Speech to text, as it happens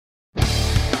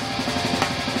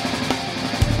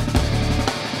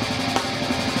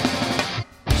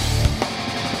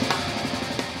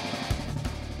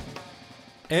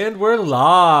And we're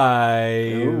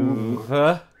live.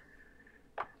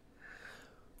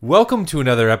 Welcome to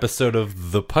another episode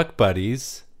of The Puck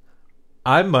Buddies.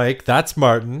 I'm Mike. That's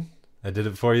Martin. I did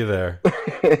it for you there.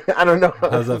 I don't know.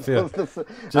 How's that feel?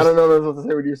 I don't know what I was supposed to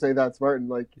say when you say that's Martin.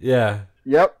 Like, Yeah.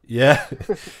 yep, Yeah.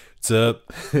 What's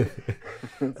up?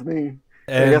 it's me.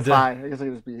 And, I guess hi. I guess I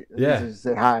just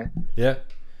say hi. Yeah.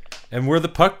 And we're The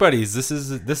Puck Buddies. This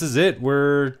is it.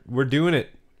 We're doing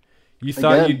it. You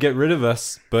thought Again. you'd get rid of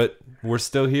us, but we're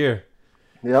still here.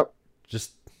 Yep.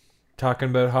 Just talking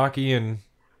about hockey and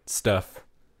stuff.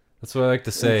 That's what I like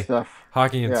to say. And stuff.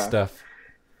 Hockey and Yeah. stuff.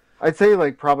 I'd say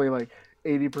probably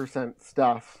 80%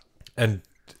 stuff. And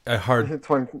a hard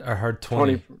 20,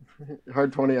 20.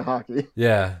 hard 20 of hockey.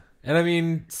 Yeah. And I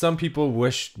mean, some people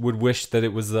would wish that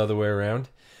it was the other way around.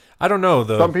 I don't know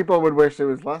though. Some people would wish it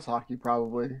was less hockey,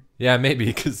 probably. Yeah, maybe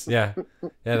because yeah,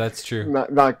 that's true.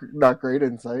 Not great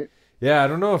insight. Yeah, I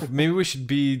don't know if maybe we should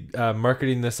be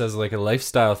marketing this as like a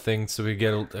lifestyle thing so we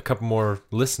get a couple more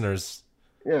listeners.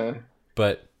 Yeah.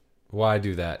 But why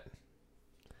do that?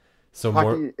 So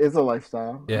Hockey is a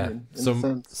lifestyle. Yeah. I mean, in a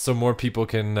sense. So more people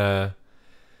can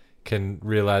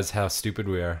realize how stupid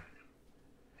we are.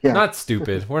 Yeah. Not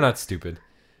stupid. We're not stupid.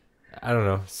 I don't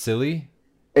know. Silly,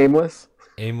 Aimless,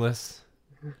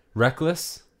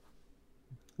 reckless.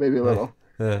 maybe a little.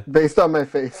 Yeah. Based on my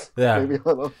face. Yeah. Maybe a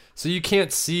little. So you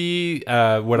can't see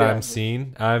what Yeah. I'm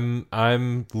seeing.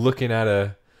 I'm looking at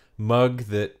a mug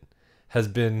that has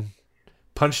been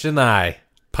punched in the eye.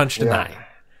 Punched in the eye.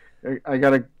 I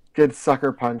got a good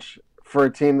sucker punch for a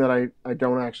team that I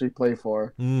don't actually play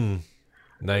for. Nice.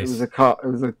 It was a call. It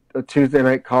was a Tuesday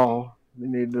night call. They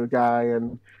needed a guy,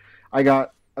 and I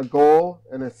got a goal,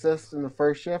 an assist in the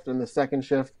first shift, and the second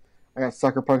shift, I got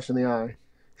sucker punched in the eye.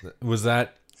 Was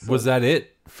that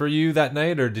it for you that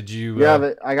night, or did you?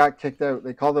 Yeah, I got kicked out.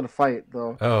 They called it a fight,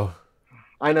 though. Oh.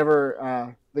 I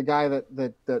never. The guy that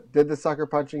did the sucker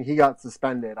punching, he got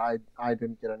suspended. I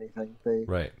didn't get anything. They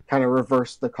kind of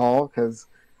reversed the call because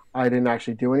I didn't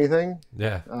actually do anything.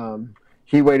 Yeah.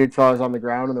 He waited till I was on the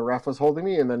ground and the ref was holding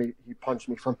me, and then he punched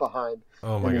me from behind.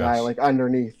 Oh my in the gosh. eye, like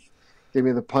underneath. Gave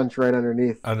me the punch right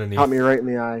underneath. Caught me right in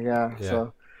the eye. Yeah.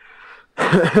 So,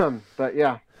 but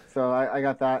yeah. So I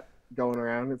got that going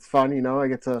around. It's fun, I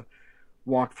get to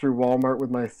walk through Walmart with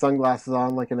my sunglasses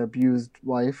on like an abused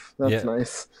wife. That's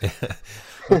nice.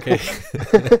 Okay.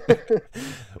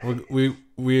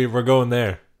 we're going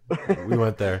there. We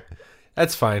went there.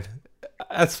 That's fine.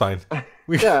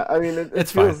 Yeah, I mean it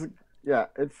feels fine. Yeah,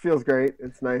 it feels great.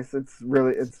 It's nice. It's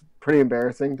pretty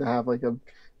embarrassing to have like a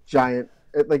giant.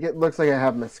 It looks like I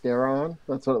have mascara on.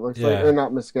 That's what it looks like. Or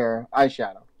not mascara,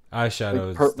 eyeshadow.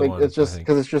 Eyeshadow is the one. It's just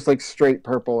because it's just like straight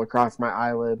purple across my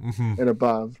eyelid and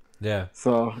above. Yeah.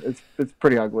 So it's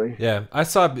pretty ugly. Yeah, I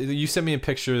saw you sent me a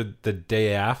picture the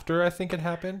day after I think it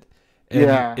happened.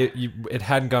 And it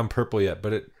hadn't gone purple yet,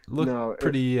 but it looked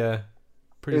pretty.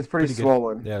 It's pretty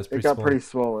swollen. Good. Yeah, it got pretty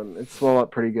swollen. It swelled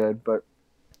up pretty good, but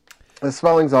the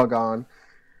swelling's all gone,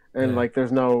 and it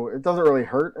doesn't really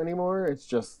hurt anymore. It's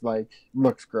just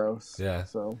looks gross. Yeah.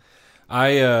 So,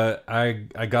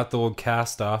 I got the old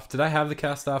cast off. Did I have the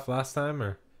cast off last time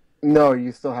or? No,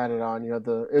 you still had it on. It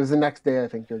was the next day. I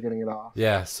think you're getting it off.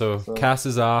 Yeah. So cast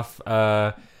is off.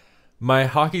 My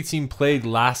hockey team played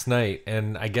last night,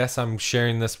 and I guess I'm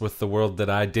sharing this with the world that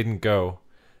I didn't go.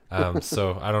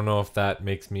 So I don't know if that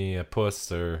makes me a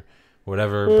puss or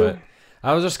whatever, but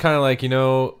I was just kind of like,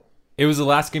 it was the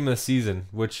last game of the season,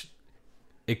 which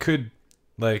it could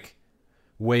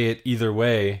weigh it either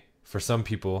way for some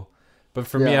people. But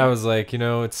for me, I was like,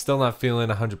 it's still not feeling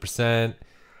 100%,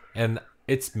 and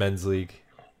it's men's league.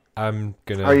 Are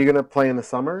you gonna play in the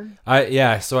summer?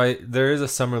 So there is a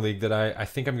summer league that I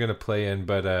think I'm gonna play in,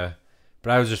 but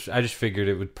I just figured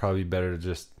it would probably be better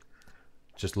to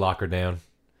just lock her down,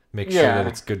 make sure that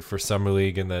it's good for summer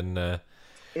league, and then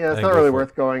it's not really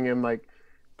worth going and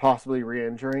possibly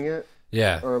re-injuring it.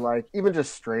 Yeah. Or even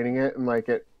just straining it and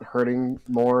it hurting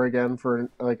more again for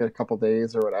a couple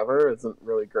days or whatever isn't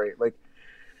really great.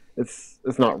 It's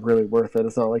not really worth it.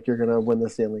 It's not like you're gonna win the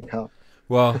Stanley Cup.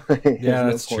 Well, yeah,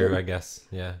 that's true, I guess.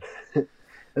 Yeah.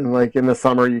 And in the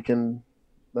summer you can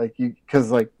because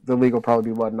the league will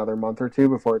probably be another month or two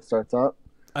before it starts up.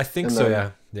 I think so.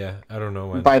 Yeah. Yeah. I don't know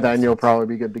when. By then you'll probably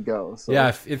be good to go. So.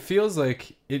 Yeah. It feels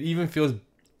like it even feels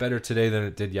better today than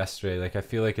it did yesterday. I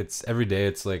feel like it's every day.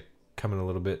 It's getting a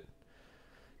little bit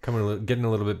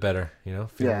better.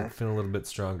 Feeling a little bit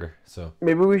stronger. So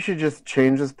maybe we should just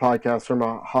change this podcast from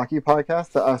a hockey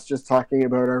podcast to us just talking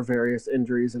about our various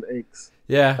injuries and aches.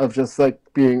 Yeah. Of just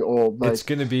being old. It's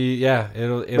gonna be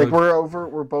it'll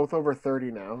we're both over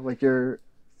 30 now. You're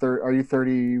Are you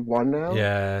 31 now?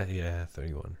 Yeah,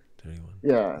 31.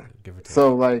 Yeah. Give or take.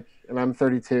 So like, and I'm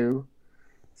 32.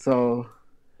 So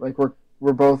like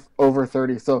we're both over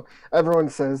 30. So everyone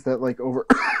says that like over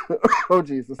oh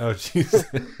Jesus. Oh jeez.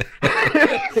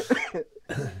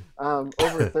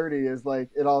 Over 30 is like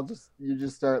you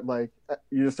just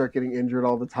start getting injured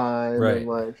all the time, right. And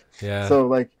like yeah. So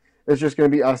like it's just going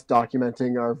to be us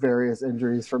documenting our various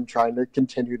injuries from trying to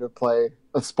continue to play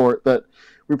a sport that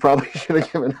we probably should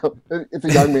have given up. It's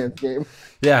a young man's game.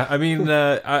 Yeah, I mean,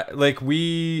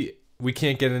 we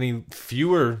can't get any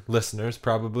fewer listeners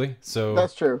probably. So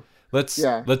that's true. Let's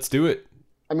do it.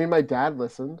 I mean, my dad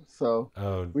listened, so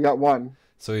we got one.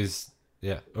 So he's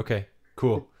okay,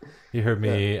 cool. He heard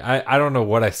me. Yeah. I don't know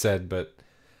what I said, but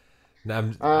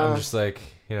I'm just like,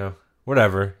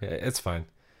 whatever. It's fine.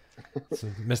 So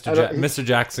Mr.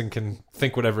 Jackson can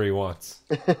think whatever he wants.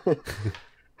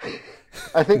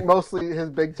 I think mostly his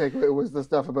big takeaway was the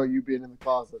stuff about you being in the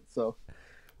closet. So.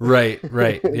 Right.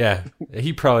 Yeah,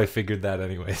 he probably figured that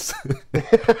anyways.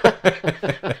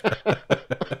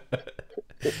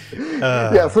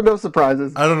 So no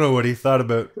surprises. I don't know what he thought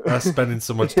about us spending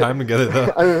so much time together,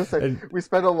 though. I was gonna say, we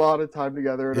spent a lot of time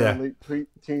together in our late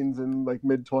teens and like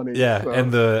mid 20s. Yeah, so.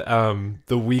 And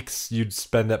the weeks you'd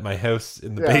spend at my house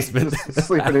in the basement, just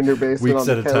sleeping in your basement weeks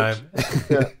on at the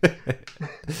a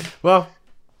time. Well,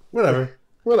 whatever.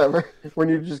 When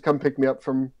you just come pick me up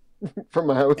from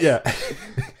my house. Yeah.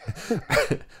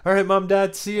 All right, Mom,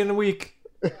 Dad, see you in a week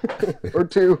or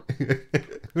two.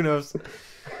 Who knows?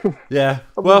 Yeah.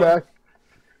 I'll be back.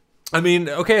 I mean,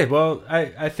 okay. Well,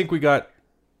 I think we're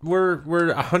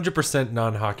 100%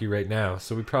 non-hockey right now,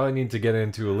 so we probably need to get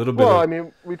into a little bit. Well, I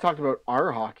mean, we talked about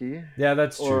our hockey. Yeah,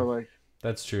 that's true. Or like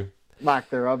that's true. Lack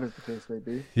thereof, as the case may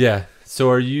be. Yeah. So,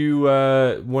 are you?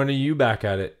 When are you back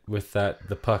at it with the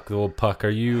old puck? Are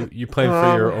you playing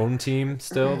for your own team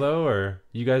still though, or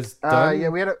you guys done? Yeah,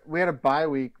 we had a bye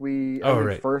week. We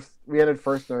ended first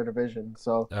in our division,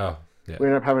 so. Oh. Yeah. We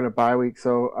ended up having a bye week,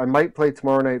 so I might play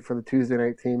tomorrow night for the Tuesday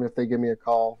night team if they give me a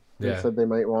call. They said they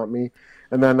might want me.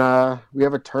 And then we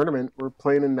have a tournament. We're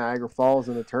playing in Niagara Falls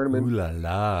in a tournament. Ooh la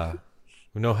la.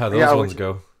 We know how those ones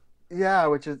go.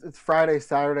 Yeah, it's Friday,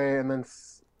 Saturday, and then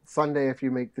Sunday if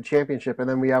you make the championship. And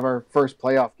then we have our first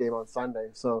playoff game on Sunday.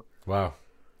 So wow.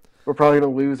 We're probably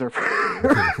going to lose our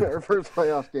first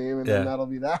playoff game, and then that'll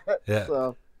be that. Yeah.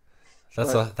 So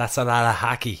that's a lot of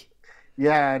hockey.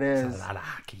 Yeah, it is. That's a lot of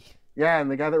hockey. Yeah,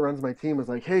 and the guy that runs my team was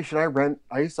like, "Hey, should I rent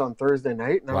ice on Thursday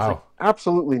night?" And I was like,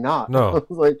 "Absolutely not." No. I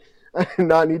was like, "I do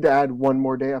not need to add one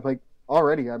more day." I'm like,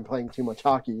 already I'm playing too much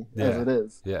hockey as it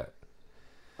is. Yeah.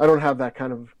 I don't have that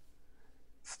kind of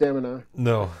stamina.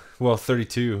 No. Well,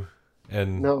 32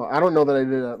 and no, I don't know that I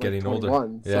did at getting like 21,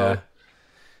 older. Yeah. So.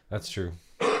 That's true.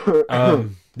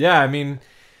 Yeah, I mean,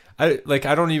 I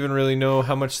don't even really know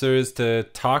how much there is to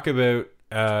talk about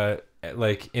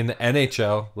like in the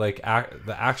NHL, like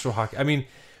the actual hockey. I mean,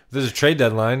 there's a trade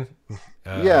deadline.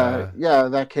 Yeah,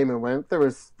 that came and went. There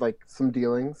was like some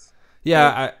dealings.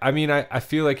 Yeah, I mean, I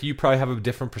feel like you probably have a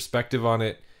different perspective on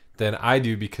it than I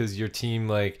do because your team,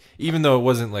 like, even though it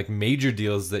wasn't like major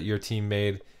deals that your team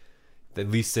made, at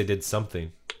least they did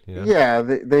something. You know? Yeah,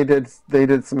 they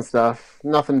did some stuff.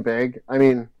 Nothing big. I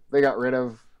mean, they got rid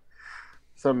of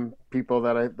some people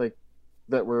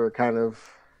that were kind of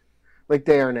like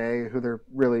Darnay, who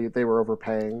they were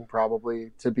overpaying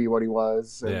probably to be what he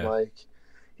was, and like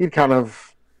he'd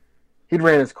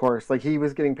ran his course. Like he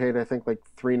was getting paid, I think, like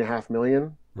 $3.5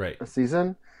 million a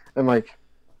season, and like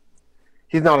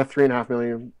he's not a $3.5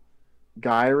 million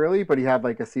guy really, but he had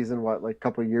like a season a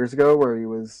couple of years ago where he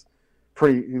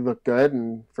looked good,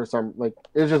 and for some it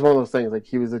was just one of those things. Like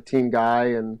he was a team guy,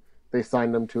 and they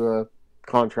signed him to a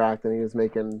contract, and he was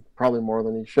making probably more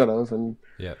than he should have, and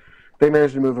they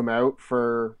managed to move him out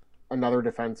for another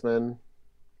defenseman,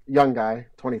 young guy,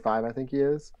 25, I think he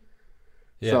is.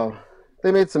 Yeah. So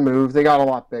they made some moves. They got a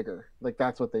lot bigger. Like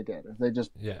that's what they did. They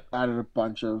just added a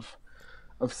bunch of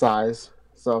size.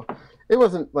 So it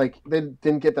wasn't like they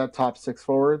didn't get that top six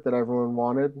forward that everyone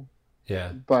wanted.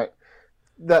 Yeah. But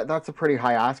that's a pretty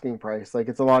high asking price. Like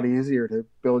it's a lot easier to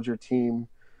build your team,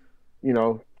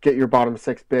 get your bottom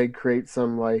six big, create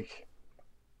some like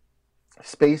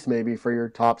space maybe for your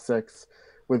top six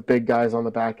with big guys on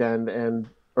the back end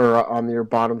or on your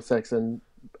bottom six, and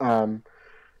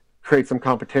create some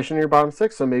competition in your bottom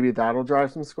six. So maybe that'll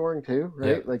drive some scoring too,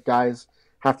 right? Yeah. Like guys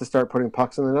have to start putting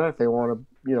pucks in the net if they want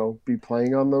to, be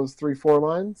playing on those 3-4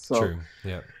 lines. So, true.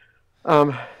 Yeah.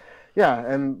 Yeah.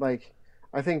 And like,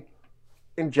 I think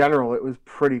in general, it was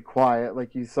pretty quiet.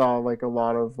 Like you saw like a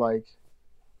lot of like,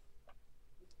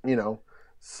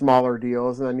 smaller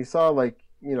deals. And then you saw like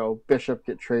Bishop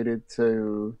get traded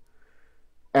to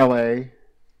LA,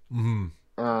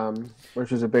 Mm-hmm.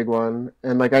 which is a big one.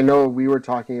 And like I know we were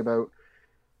talking about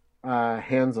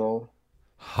Hansel.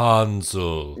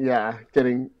 Yeah,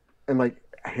 getting and like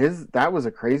that was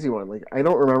a crazy one. Like I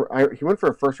don't remember. He went for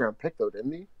a first round pick though,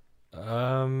 didn't he?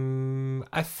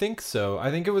 I think so.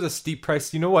 I think it was a steep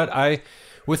price. You know what?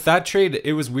 With that trade,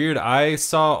 it was weird. I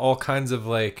saw all kinds of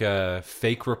like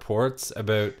fake reports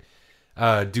about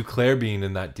Duclair being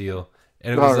in that deal,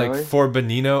 and it was like really? for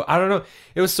Benino. I don't know.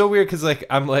 It was so weird because like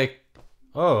I'm like,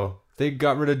 oh, they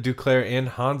got rid of Duclair and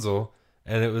Hansel,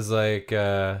 and it was like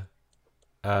or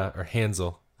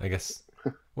Hansel, I guess.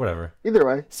 Whatever. Either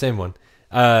way, same one.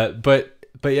 But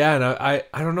yeah, and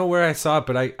I don't know where I saw it,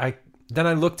 but I then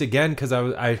I looked again because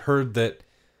I heard that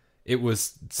it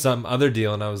was some other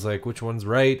deal, and I was like, which one's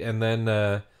right? And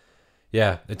then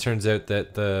yeah, it turns out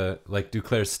that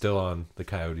Duclair's still on the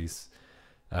Coyotes.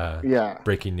 Yeah.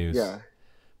 Breaking news. Yeah.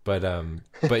 But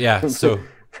yeah, so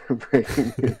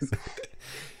breaking news.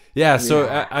 Yeah, so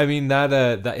yeah. I mean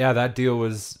that deal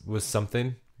was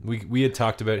something. We had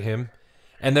talked about him,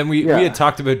 and then we had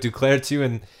talked about Duclair too,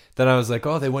 and then I was like,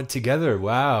 oh, they went together.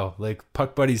 Wow, like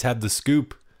Puck Buddies had the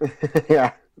scoop.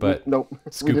 Yeah, but nope,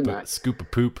 scoop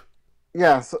of poop.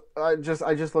 Yeah, so I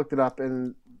just looked it up,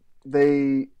 and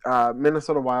they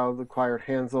Minnesota Wild acquired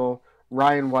Hansel,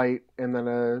 Ryan White, and then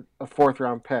a fourth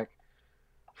round pick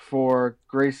for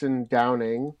Grayson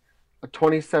Downing, a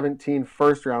 2017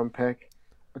 first round pick,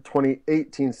 a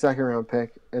 2018 second round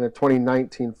pick, and a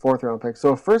 2019 fourth round pick. So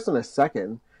a first and a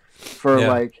second for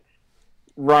like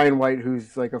Ryan White,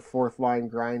 who's like a fourth line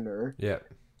grinder. Yeah.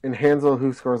 And Hansel,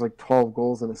 who scores like 12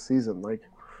 goals in a season. Like,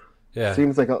 yeah.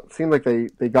 Seemed like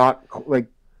they got like.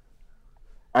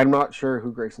 I'm not sure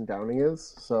who Grayson Downing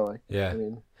is, so like, yeah. I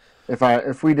mean,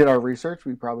 if we did our research,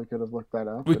 we probably could have looked that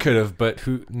up. We could have, but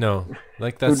who? No,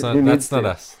 like that's not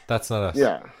us. That's not us.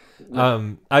 Yeah.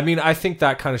 I mean, I think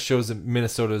that kind of shows that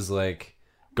Minnesota's like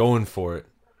going for it,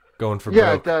 going for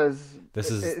broke. It does. This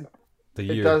is the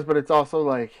year. It does, but it's also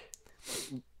like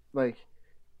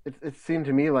it seemed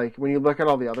to me like when you look at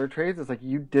all the other trades, it's like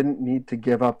you didn't need to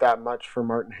give up that much for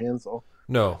Martin Hansel.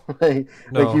 No. Like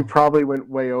you probably went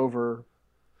way over.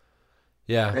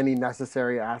 Yeah. Any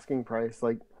necessary asking price.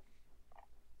 Like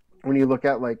when you look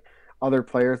at like other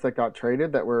players that got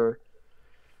traded that were,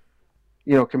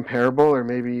 comparable or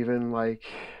maybe even like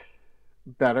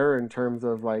better in terms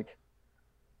of like,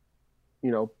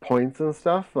 points and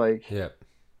stuff. Like, yeah,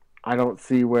 I don't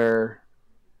see where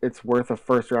it's worth a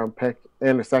first round pick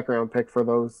and a second round pick for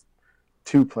those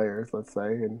two players, let's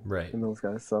say, and those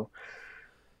guys. So,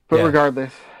 but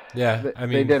regardless, I mean,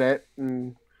 they did it,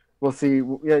 and we'll see.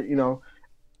 Yeah,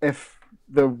 if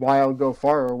the Wild go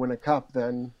far or win a cup,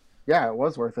 then it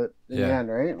was worth it in the end,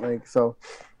 right? Like, so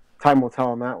time will tell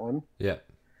on that one. Yeah.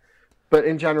 But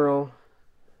in general,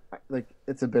 like,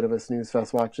 it's a bit of a snooze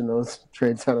fest watching those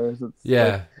trade centers.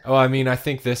 It's I mean, I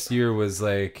think this year was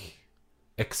like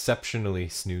exceptionally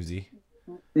snoozy.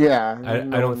 Yeah.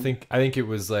 I think it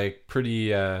was like pretty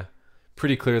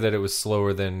clear that it was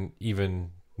slower than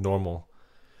even normal.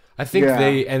 I think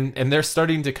they're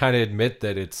starting to kind of admit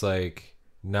that it's like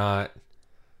not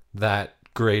that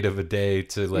great of a day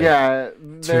to like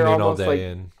tune in all day like,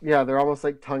 and they're almost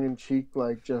like tongue in cheek,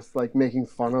 like just like making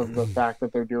fun of the fact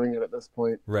that they're doing it at this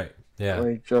point. Right. Yeah.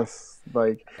 Like just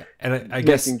like and I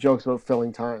guess making jokes about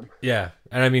filling time. Yeah.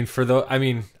 And I mean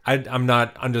I'm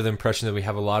not under the impression that we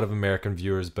have a lot of American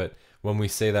viewers, but when we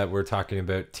say that we're talking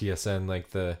about TSN,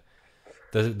 like the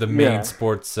main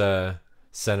sports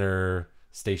center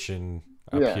station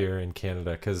up here in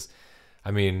Canada, because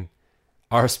I mean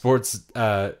our sports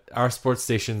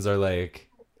stations are like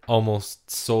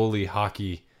almost solely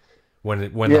hockey when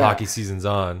the hockey season's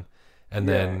on, and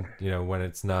then when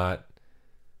it's not,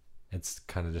 it's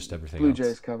kind of just everything Blue else.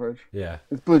 Jays coverage. Yeah,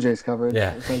 it's Blue Jays coverage.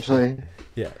 Yeah, essentially.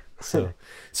 Yeah. So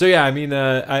yeah, I mean,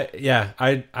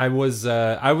 I was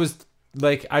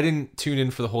like, I didn't tune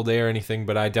in for the whole day or anything,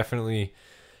 but I definitely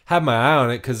had my eye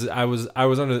on it because I was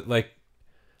under like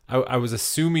I was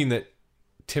assuming that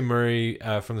Tim Murray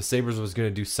from the Sabres was going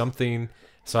to do something,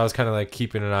 so I was kind of like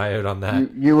keeping an eye out on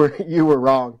that. You were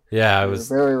wrong. Yeah, I was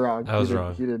very wrong. I was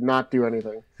wrong. He did not do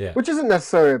anything. Yeah, which isn't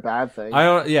necessarily a bad thing.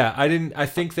 I didn't. I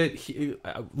think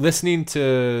that listening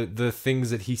to the things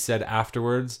that he said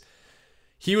afterwards,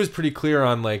 he was pretty clear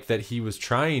on like that he was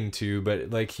trying to,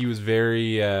 but like he was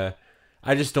very.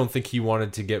 I just don't think he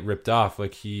wanted to get ripped off.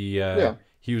 Like he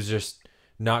was just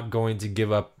not going to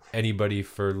give up anybody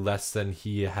for less than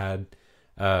he had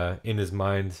in his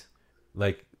mind,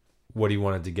 like what he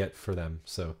wanted to get for them.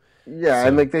 So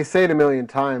and like they say it a million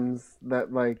times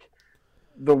that like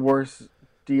the worst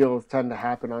deals tend to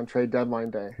happen on trade deadline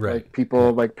day. Right. Like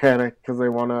people like panic because they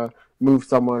want to move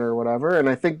someone or whatever. And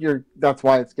I think that's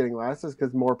why it's getting less, is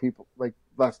because more people, like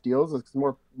less deals, because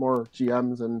more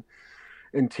GMs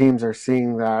and teams are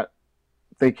seeing that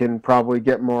they can probably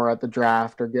get more at the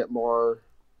draft or get more,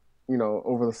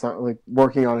 over the summer, like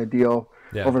working on a deal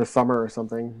over the summer or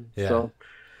something. Yeah. So.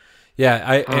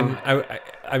 Yeah,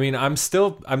 I mean, I'm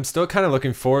still kind of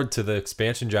looking forward to the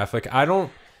expansion draft. Like,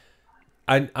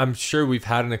 I'm sure we've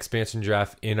had an expansion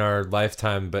draft in our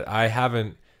lifetime, but I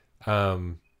haven't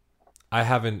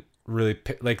really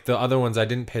like the other ones. I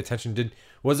didn't pay attention.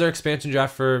 Was there expansion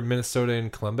draft for Minnesota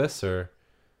and Columbus, or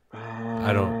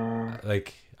I don't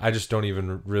like. I just don't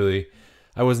even really.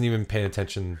 I wasn't even paying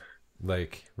attention.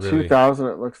 Like really. 2000,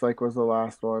 it looks like, was the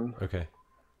last one. Okay.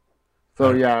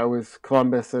 So yeah, it was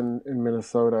Columbus and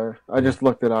Minnesota. I just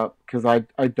looked it up because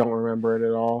I don't remember it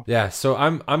at all. Yeah, so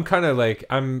I'm kind of like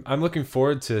I'm looking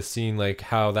forward to seeing like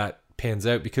how that pans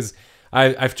out, because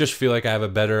I just feel like I have a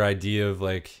better idea of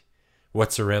like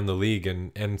what's around the league,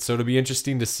 and so it'll be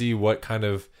interesting to see what kind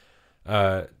of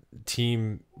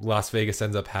team Las Vegas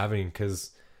ends up having, because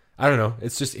I don't know,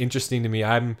 it's just interesting to me.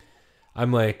 I'm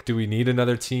like, do we need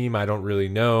another team? I don't really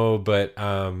know, but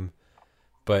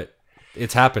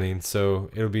it's happening, so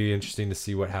it'll be interesting to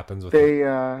see what happens with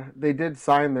it. They did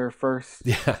sign their first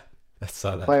I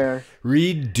saw that player.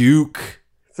 Reed Duke.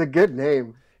 It's a good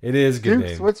name. It is a good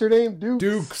Dukes. name. What's your name?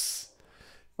 Dukes.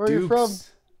 Where are you from?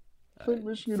 Flint,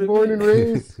 Michigan, born and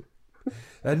raised.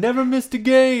 I never missed a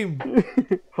game.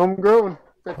 Homegrown.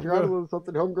 Bet you're on a little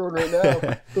something homegrown right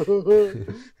now.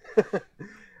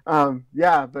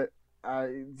 Yeah, but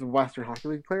it's a Western Hockey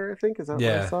League player, I think. Is that what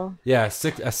I saw? Yeah, a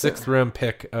sixth round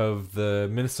pick of the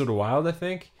Minnesota Wild, I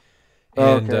think.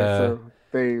 And, so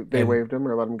they waived him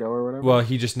or let him go or whatever. Well,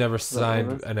 he just never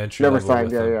signed an entry. Never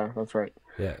signed. Yeah, that's right.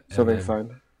 Yeah. So they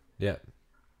signed. Yeah.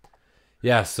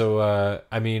 Yeah. So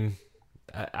I mean,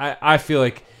 I feel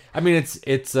like, I mean,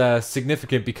 it's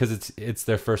significant because it's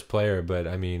their first player, but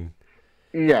I mean.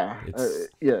 Yeah,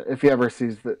 if he ever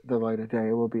sees the light of day,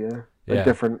 it will be a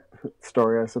different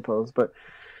story, I suppose. But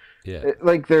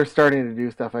like they're starting to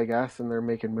do stuff, I guess, and they're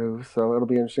making moves, so it'll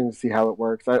be interesting to see how it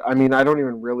works. I mean, I don't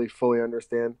even really fully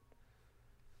understand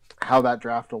how that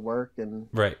draft will work and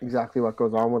exactly what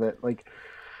goes on with it. Like,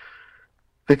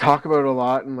 they talk about it a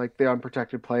lot and like the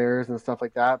unprotected players and stuff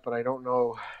like that, but I don't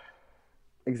know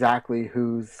exactly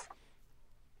who's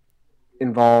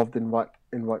involved in what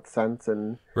sense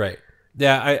and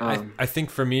Yeah, I think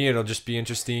for me it'll just be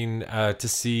interesting to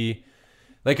see,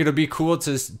 like it'll be cool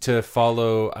to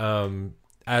follow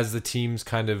as the teams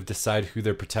kind of decide who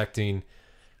they're protecting,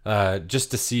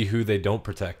 just to see who they don't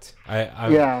protect.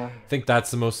 I think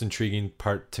that's the most intriguing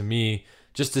part to me,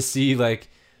 just to see like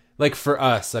for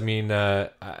us. I mean,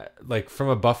 like from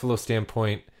a Buffalo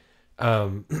standpoint,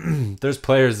 there's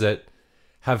players that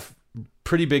have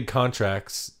pretty big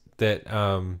contracts that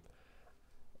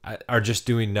are just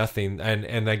doing nothing,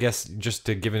 and I guess just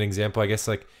to give an example, I guess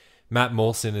like Matt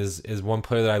Molson is one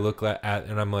player that I look at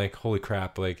and I'm like, holy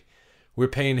crap, like we're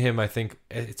paying him, I think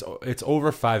it's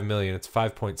over $5 million, it's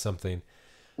 5 point something,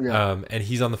 and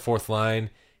he's on the fourth line.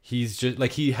 He's just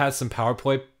like, he has some power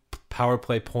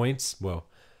play points. Whoa,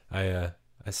 I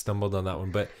stumbled on that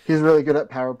one, but he's really good at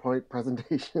PowerPoint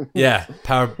presentation. Yeah,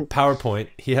 PowerPoint.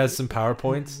 He has some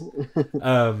PowerPoints.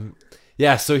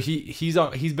 Yeah, so he's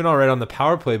been all right on the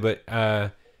power play, but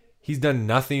he's done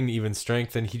nothing even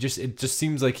strength, and it just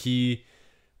seems like he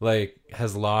like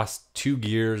has lost 2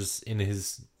 gears in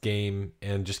his game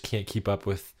and just can't keep up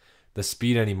with the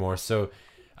speed anymore. So,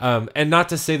 and not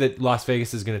to say that Las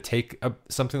Vegas is going to take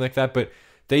something like that, but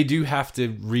they do have to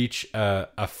reach a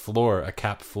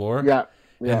cap floor. Yeah.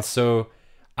 And so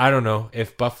I don't know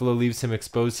if Buffalo leaves him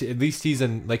exposed. At least he's a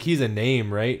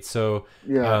name, right? So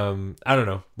I don't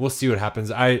know. We'll see what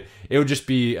happens. It would just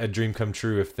be a dream come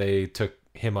true if they took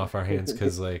him off our hands,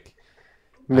 because like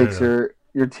makes your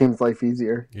team's life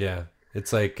easier. Yeah,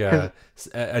 it's like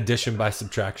addition by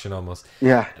subtraction almost.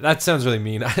 Yeah, that sounds really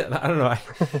mean. I don't know.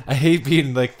 I hate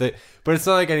being like the, but it's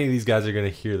not like any of these guys are gonna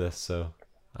hear this, so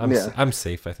I'm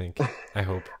safe. I think. I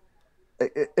hope.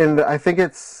 And I think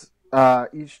it's.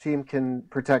 Each team can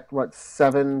protect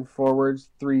 7 forwards,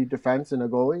 3 defense, and a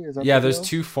goalie. Is that there's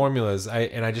 2 formulas.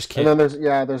 I just can't. And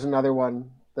then there's another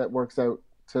one that works out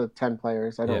to 10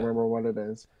 players. I don't remember what it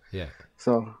is. Yeah.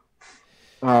 So,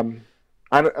 I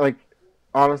don't like.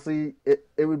 Honestly,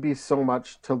 it would be so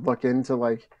much to look into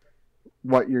like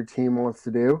what your team wants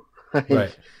to do. Like,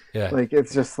 right. Yeah. Like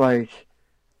it's just like,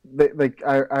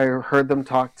 I heard them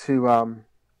talk to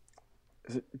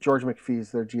George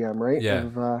McPhee's their GM, right?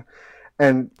 Yeah.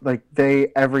 And like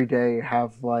they every day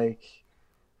have like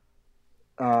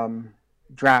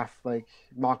draft, like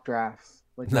mock drafts,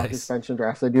 like mock Nice. expansion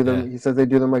drafts. They do them. Yeah. He says they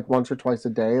do them like once or twice a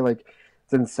day. Like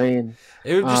it's insane.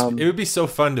 It would be so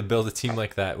fun to build a team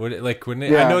like that. Would it, like when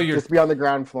yeah, I know you're just be on the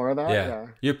ground floor of that. Yeah, yeah.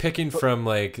 You're picking from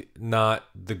like not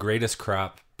the greatest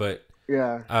crop, but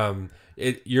yeah.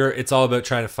 It's all about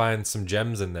trying to find some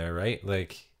gems in there, right?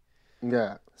 Like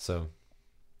yeah. So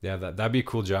yeah, that'd be a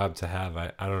cool job to have.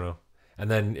 I don't know. And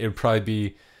then it'd probably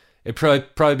be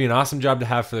an awesome job to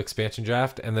have for the expansion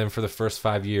draft, and then for the first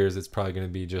 5 years it's probably going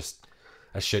to be just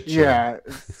a shit show. Yeah,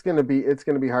 it's gonna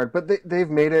be hard, but they've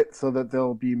made it so that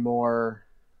they'll be more.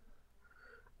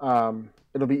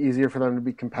 It'll be easier for them to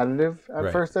be competitive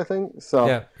at first, I think. So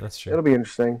yeah, that's true. It'll be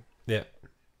interesting. Yeah.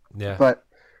 But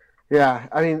yeah,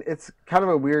 I mean, it's kind of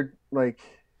a weird like.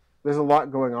 There's a lot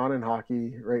going on in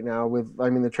hockey right now.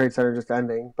 The trade center just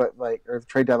ending, or the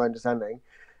trade deadline just ending,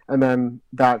 and then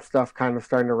that stuff kind of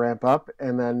starting to ramp up,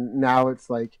 and then now it's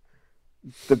like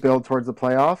the build towards the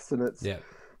playoffs, and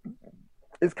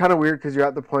it's kind of weird because you're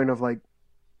at the point of like,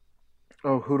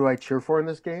 oh, who do I cheer for in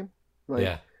this game?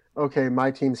 Like, okay,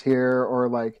 my team's here, or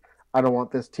like, I don't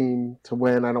want this team to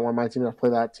win. I don't want my team to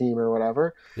play that team or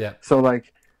whatever. Yeah. So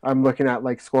like, I'm looking at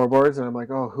like scoreboards and I'm like,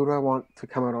 oh, who do I want to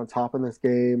come out on top in this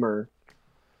game or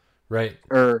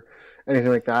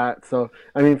anything like that. So,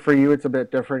 I mean, for you, it's a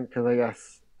bit different because I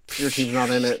guess your team's not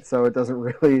in it, so it doesn't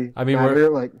really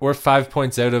matter. We're 5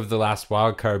 points out of the last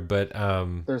wild card, but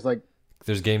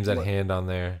there's games at hand on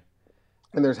there.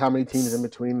 And there's how many teams in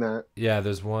between that? Yeah,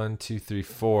 there's 1, 2, 3,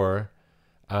 4.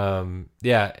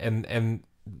 Yeah, and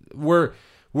we're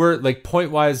like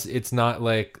point wise, it's not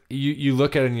like you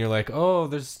look at it and you're like, oh,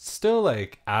 there's still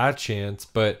like a chance,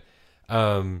 but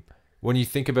when you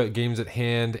think about games at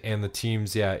hand and the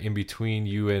teams, in between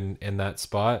you and that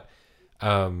spot,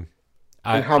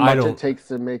 and how much it takes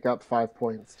to make up 5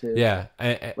 points too. Yeah,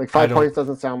 like 5 points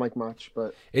doesn't sound like much,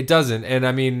 but it doesn't. And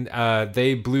I mean,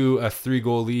 they blew a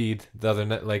 3-goal lead the other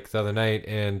night,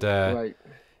 and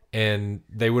and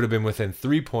they would have been within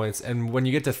 3 points. And when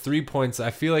you get to 3 points,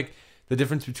 I feel like the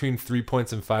difference between 3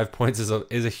 points and 5 points is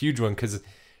a huge one, because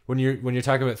when you're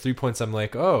talking about 3 points, I'm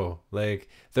like, oh, like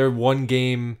they're one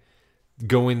game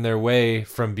going their way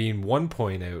from being 1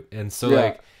 point out, and so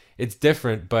like it's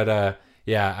different, but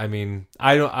yeah, I mean,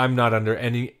 I'm not under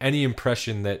any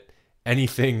impression that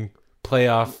anything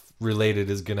playoff related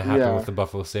is going to happen with the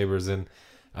Buffalo Sabres. And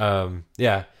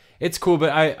it's cool, but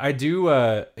I do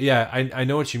I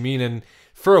know what you mean. And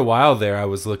for a while there, I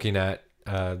was looking at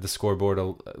the scoreboard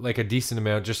like a decent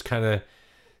amount, just kind of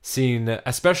seeing,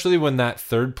 especially when that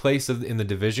third place in the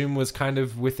division was kind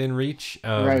of within reach.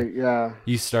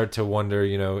 You start to wonder,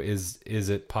 is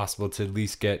it possible to at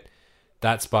least get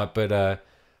that spot? But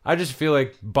I just feel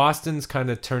like Boston's kind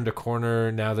of turned a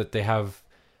corner now that they have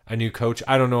a new coach.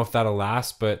 I don't know if that'll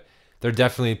last, but they're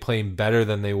definitely playing better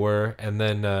than they were. And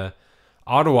then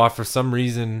Ottawa, for some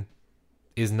reason,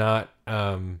 is not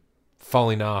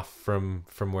falling off from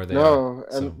where they are. No,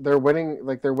 and they're winning.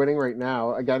 Like they're winning right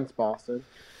now against Boston.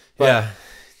 But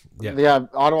yeah.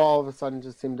 Ottawa all of a sudden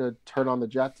just seemed to turn on the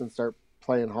Jets and start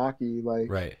playing hockey. Like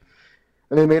right.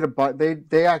 And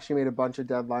they actually made a bunch of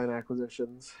deadline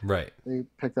acquisitions. Right. They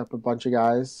picked up a bunch of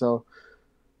guys. So,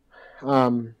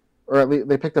 or at least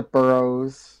they picked up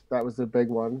Burrows. That was the big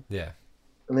one. Yeah.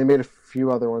 And they made a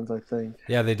few other ones, I think.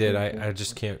 Yeah, they did. I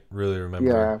just can't really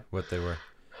remember what they were.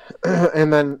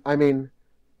 And then, I mean,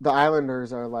 the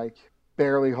Islanders are like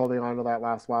barely holding on to that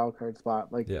last wild card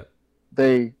spot. Like they're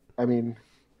a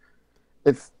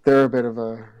bit of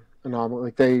a anomaly.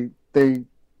 Like they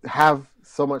have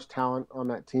so much talent on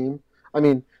that team. I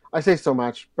mean, I say so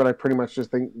much, but I pretty much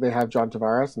just think they have John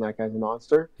Tavares, and that guy's a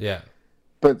monster. Yeah.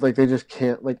 But like they just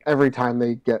can't. Like every time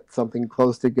they get something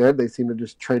close to good, they seem to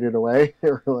just trade it away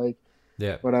or like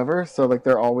whatever. So like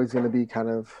they're always going to be kind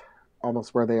of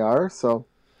almost where they are. So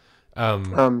I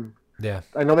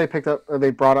know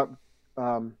they brought up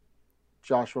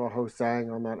Joshua Ho-Sang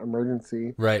on that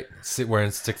emergency. Right. We're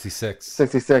in 66.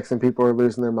 66, and people are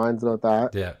losing their minds about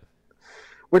that. Yeah.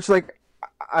 Which, like,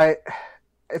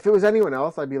 if it was anyone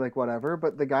else, I'd be like, whatever.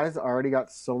 But the guy's already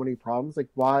got so many problems. Like,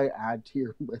 why add to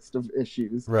your list of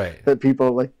issues? Right. That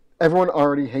people, like, everyone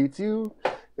already hates you.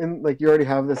 And, like, you already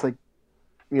have this, like,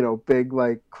 big,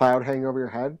 like, cloud hanging over your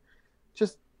head.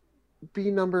 Just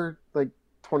be number, like,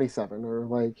 27 or,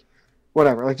 like,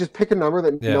 whatever. Like, just pick a number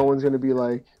that no one's going to be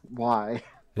like, why?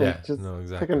 Like, just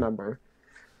pick a number.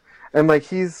 And, like,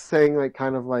 he's saying, like,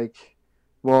 kind of like,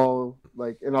 well,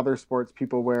 like in other sports,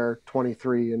 people wear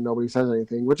 23 and nobody says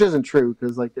anything, which isn't true,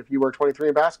 because like if you wear 23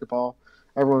 in basketball,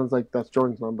 everyone's like, that's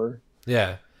Jordan's number.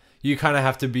 Yeah, you kind of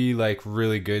have to be like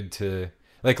really good to,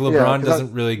 like LeBron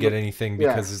doesn't really get anything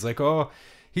because he's like, oh,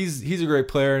 he's a great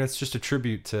player, and it's just a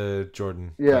tribute to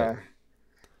Jordan. Yeah,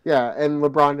 yeah, and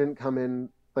LeBron didn't come in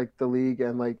like the league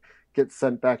and like get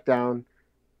sent back down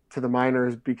to the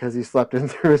minors because he slept in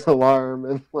through his alarm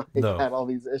and like had all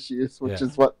these issues, which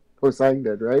is what Hosang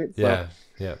did, right? So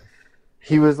yeah.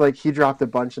 He was like, he dropped a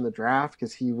bunch in the draft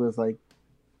because he was like,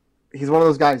 he's one of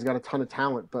those guys who's got a ton of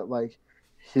talent, but like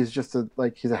he's just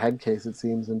he's a head case, it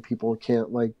seems, and people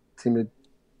can't like seem to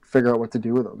figure out what to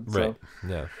do with him. Right.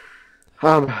 So,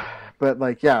 yeah. But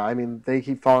like, yeah, I mean, they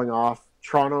keep falling off.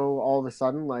 Toronto, all of a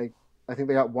sudden, like, I think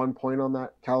they got 1 point on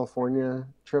that California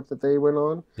trip that they went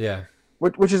on. Yeah.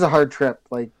 Which is a hard trip.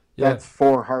 Like, that's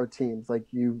 4 hard teams. Like,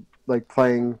 you like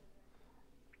playing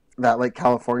that like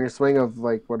California swing of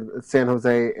like what San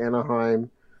Jose,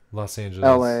 Anaheim, Los Angeles,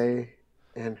 LA,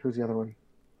 and who's the other one?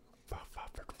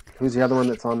 Who's the other one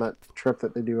that's on that trip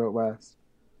that they do out west?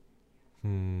 I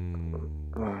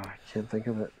can't think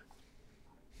of it.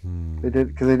 They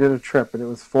did a trip and it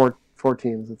was four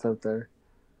teams that's out there.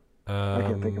 I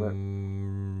can't think of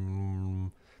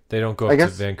it. They don't go up to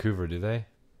Vancouver, do they?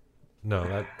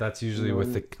 No, that's usually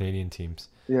with the Canadian teams.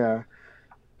 Yeah.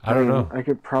 I don't know. I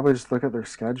could probably just look at their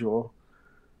schedule.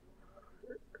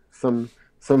 Some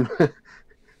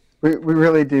we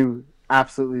really do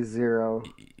absolutely zero.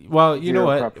 Well, you know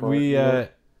what?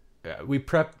 We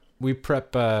prep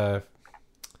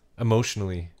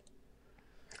emotionally.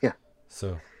 Yeah.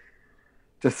 So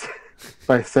just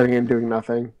by sitting and doing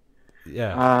nothing.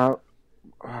 Yeah.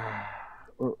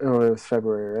 It was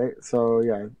February, right? So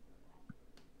yeah.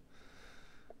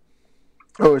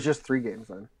 Oh, it was just 3 games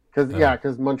then.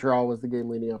 Because Montreal was the game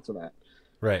leading up to that.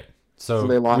 Right. So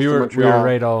they lost we to were Montreal.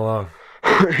 right all along.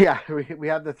 Yeah, we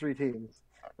had the 3 teams.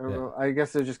 I don't know. I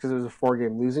guess it was just because it was a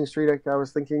 4-game losing streak. I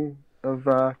was thinking of.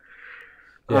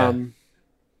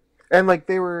 And like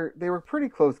they were pretty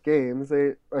close games.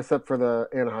 Except for the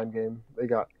Anaheim game, they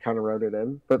got kind of routed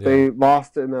in. But they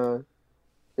lost in a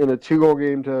 2-goal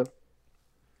game to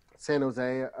San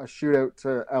Jose, a shootout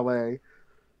to LA.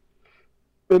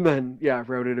 And then,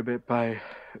 routed a bit by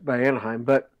Anaheim.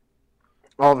 But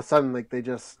all of a sudden, like, they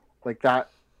just, like, that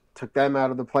took them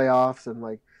out of the playoffs. And,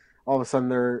 like, all of a sudden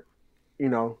they're,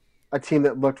 a team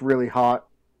that looked really hot,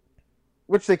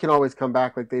 which they can always come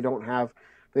back. Like, they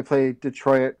play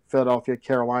Detroit, Philadelphia,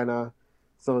 Carolina.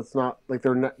 So it's not, like,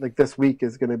 they're not, like, this week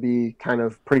is going to be kind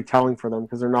of pretty telling for them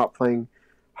because they're not playing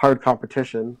hard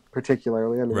competition,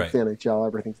 particularly. I mean, it's the NHL,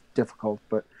 everything's difficult.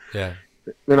 But they're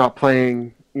not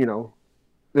playing,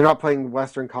 they're not playing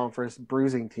Western Conference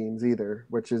bruising teams either,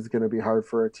 which is going to be hard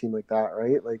for a team like that,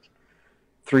 right? Like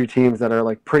 3 teams that are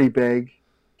like pretty big,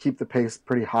 keep the pace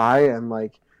pretty high, and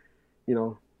like,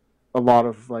 a lot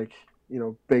of like,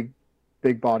 big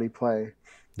body play.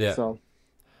 Yeah. So.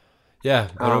 Yeah,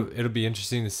 it'll be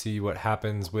interesting to see what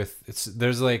happens with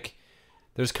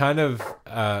there's kind of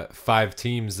 5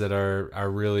 teams that are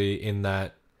really in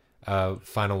that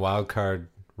final wild card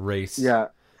race. Yeah.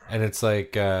 And it's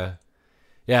like it'll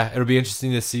be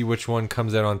interesting to see which one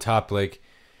comes out on top. Like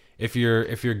if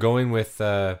you're going with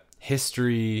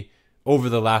history over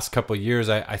the last couple of years,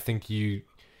 I think you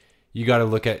got to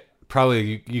look at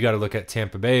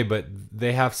Tampa Bay, but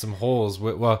they have some holes.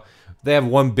 Well, they have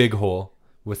one big hole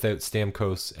without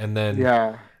Stamkos, and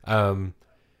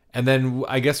then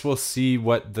I guess we'll see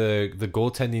what the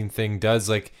goaltending thing does.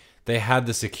 Like they had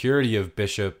the security of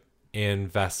Bishop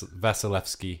and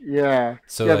Vasilevsky. Yeah.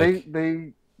 So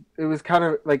they it was kind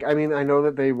of like, I mean, I know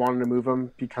that they wanted to move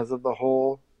him because of the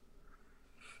whole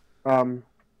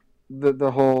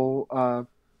the whole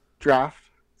draft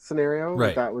scenario.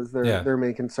 Right. That was their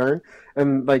main concern.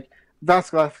 And like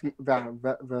Vasilevsky,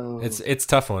 it's a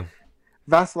tough one.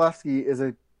 Vasilevsky is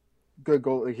a good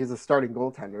goal. He's a starting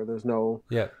goaltender. There's no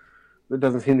there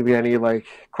doesn't seem to be any like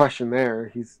question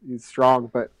there. He's strong,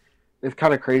 but it's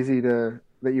kind of crazy that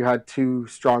you had 2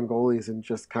 strong goalies and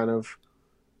just kind of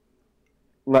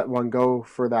let one go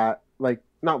for that. Like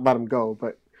not let him go,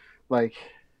 but like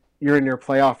you're in your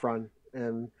playoff run,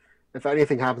 and if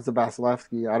anything happens to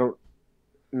Vasilevsky, I don't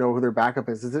know who their backup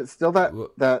is. Is it still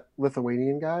that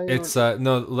Lithuanian guy? It's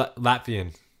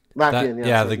Latvian.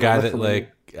 Latvian, the guy that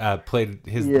like played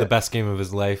the best game of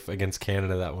his life against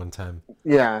Canada that one time.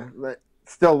 Yeah,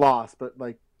 still lost, but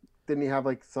like, didn't he have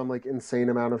like some like insane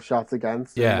amount of shots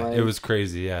against? Yeah, and, like, it was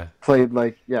crazy. Yeah, played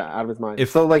like out of his mind.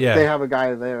 They have a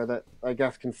guy there that I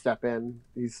guess can step in.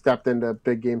 He's stepped into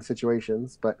big game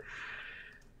situations, but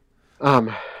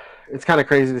it's kind of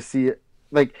crazy to see it.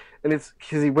 Like, and it's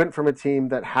because he went from a team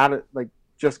that had it like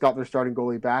just got their starting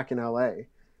goalie back in LA.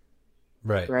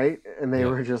 Right. And they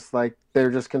were just like, they're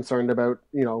just concerned about,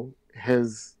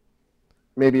 his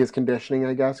conditioning,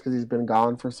 I guess, because he's been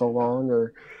gone for so long,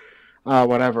 or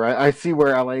whatever. I see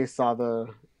where LA saw the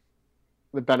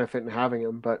benefit in having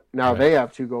him, but now Right. they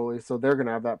have two goalies, so they're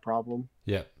gonna have that problem.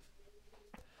 Yeah.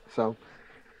 So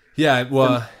Yeah. and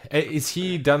Well, is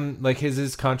he done? Like, is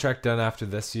his contract done after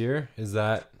this year? Is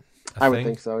that a I would thing?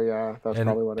 think so. Yeah, that's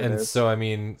probably what it And is. so I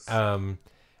mean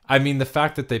the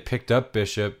fact that they picked up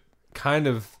Bishop kind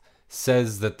of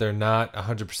says that they're not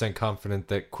 100% confident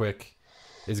that Quick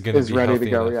is going to Is be ready to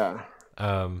healthy go. enough.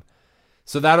 Yeah.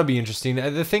 So that'll be interesting.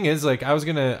 The thing is, like, I was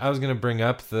gonna bring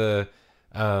up the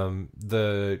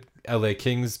LA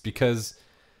Kings because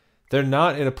they're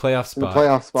not in a playoff In the spot.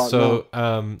 playoff spot. No.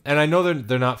 So and I know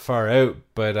they're not far out,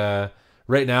 but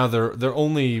right now they're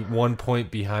only 1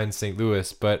 point behind St.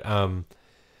 Louis. But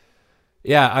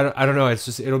yeah, I don't know. It's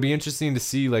just it'll be interesting to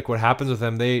see like what happens with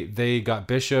them. They got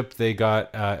Bishop, they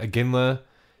got Aginla,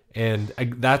 and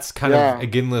that's kind of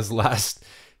Aginla's last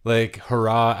like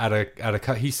hurrah at a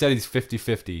cut. He said he's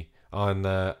 50-50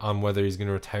 on whether he's going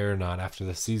to retire or not after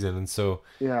the season, and so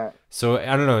Yeah. so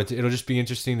I don't know. It'll just be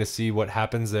interesting to see what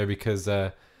happens there because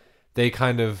they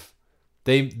kind of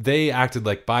they acted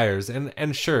like buyers,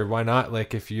 and sure, why not?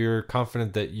 Like if you're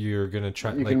confident that you're gonna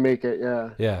try, You like can make it. Yeah.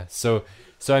 yeah. So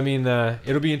I mean,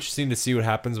 it'll be interesting to see what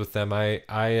happens with them.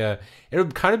 It'll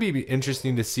kind of be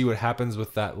interesting to see what happens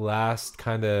with that last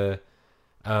kind of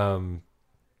um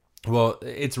well,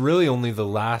 it's really only the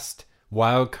last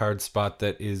wild card spot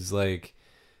that is like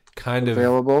kind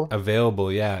Available. of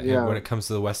available, yeah, Yeah. when it comes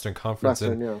to the Western Conference.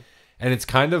 Western. Yeah. And it's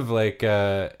kind of like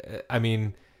I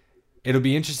mean, it'll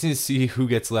be interesting to see who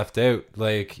gets left out.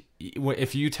 Like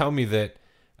if you tell me that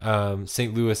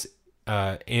St. Louis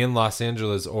and Los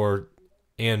Angeles or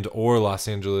Los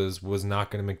Angeles was not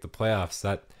going to make the playoffs,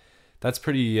 that's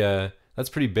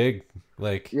pretty big.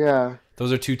 Like Yeah.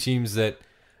 those are two teams that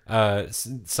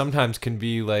sometimes can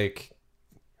be like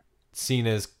seen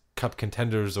as cup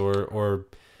contenders or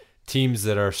teams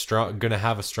that are strong going to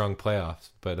have a strong playoffs.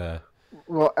 But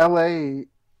Well, LA,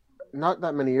 not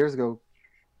that many years ago.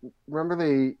 Remember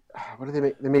what did they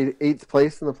make? They made eighth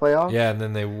place in the playoffs. yeah, and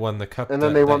then they won the cup. And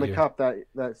then they won the year. cup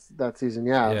that season.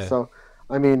 Yeah. Yeah. So,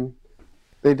 I mean,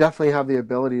 they definitely have the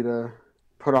ability to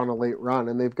put on a late run,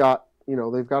 and they've got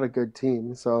a good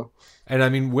team. So, and I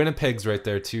mean, Winnipeg's right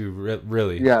there too.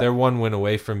 Really, yeah, they're one win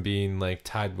away from being like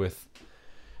tied with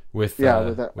with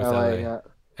LA, yeah.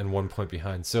 and 1 point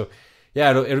behind. So, yeah,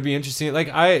 it'll be interesting. Like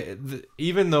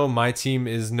even though my team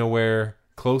is nowhere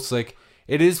close, like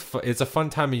it's a fun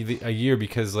time of a year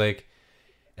because like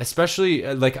especially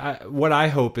like what I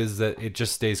hope is that it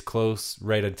just stays close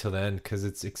right until the end because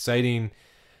it's exciting.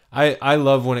 I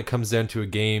love when it comes down to a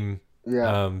game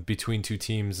between two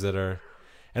teams that are,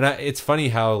 and it's funny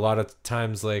how a lot of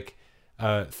times like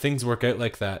things work out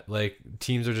like that. Like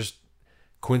teams are just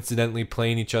coincidentally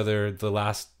playing each other the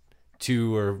last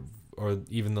two or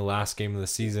even the last game of the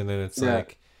season, and it's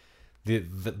like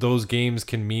those games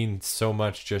can mean so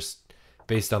much just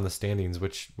based on the standings,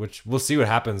 which we'll see what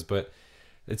happens, but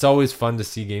it's always fun to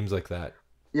see games like that.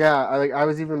 Yeah, I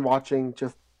was even watching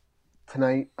just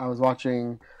tonight. I was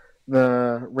watching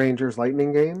the Rangers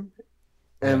Lightning game,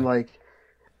 and like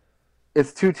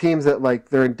it's two teams that like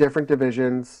they're in different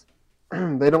divisions.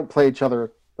 They don't play each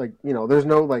other like there's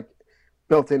no like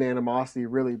built-in animosity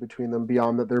really between them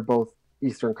beyond that they're both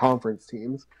Eastern Conference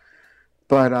teams.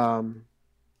 But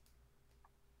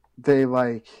they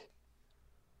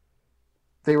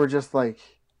were just like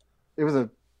it was a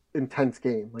intense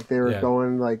game. Like they were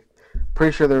going like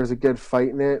pretty sure there was a good fight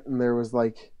in it, and there was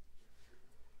like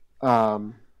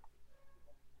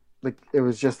it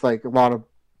was just like a lot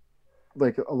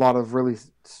of really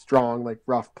strong like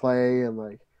rough play, and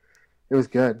like it was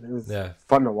good. It was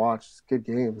fun to watch. It's a good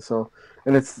game. So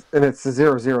and it's a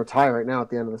 0-0 tie right now at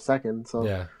the end of the second.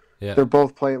 So they're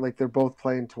both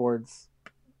playing towards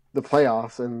the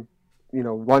playoffs, and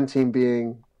one team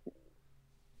being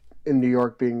in New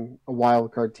York being a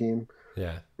wild card team,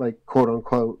 like quote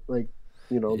unquote, like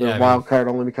they're wild card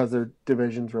only because their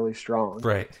division's really strong,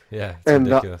 right? Yeah, it's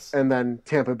ridiculous. And then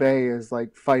Tampa Bay is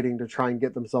like fighting to try and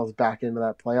get themselves back into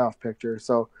that playoff picture.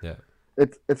 So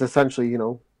it's essentially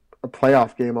a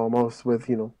playoff game almost with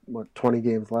 20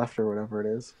 games left or whatever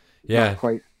it is. Yeah, not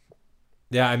quite.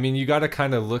 Yeah, I mean you got to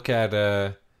kind of look at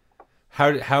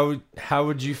how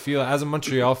would you feel as a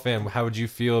Montreal fan? How would you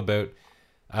feel about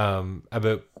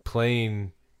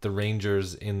playing the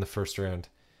Rangers in the first round?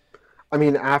 I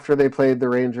mean, after they played the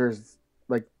Rangers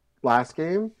like last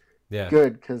game,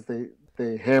 good because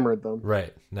they hammered them.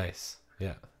 Right, nice,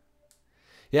 yeah.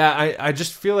 I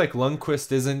just feel like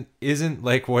Lundqvist isn't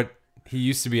like what he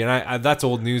used to be, and I that's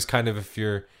old news kind of if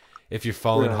you're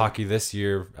following hockey this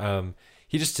year.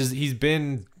 He's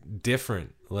been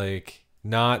different. Like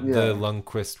not the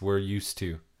Lundqvist we're used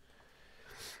to.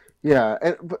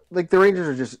 Yeah, but like the Rangers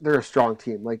are they're a strong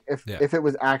team. Like if it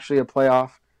was actually a playoff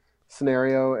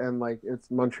scenario and like it's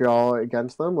Montreal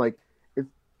against them, like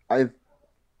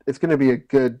it's going to be a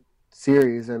good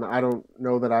series, and I don't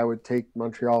know that I would take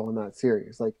Montreal in that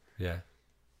series. Like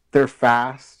they're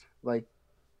fast. Like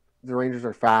the Rangers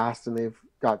are fast, and they've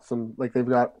got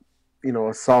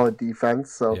a solid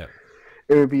defense. So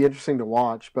it would be interesting to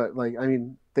watch. But like I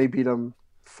mean, they beat them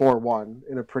 4-1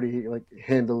 in a pretty like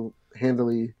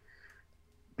handily.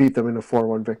 Beat them in a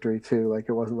 4-1 victory too. Like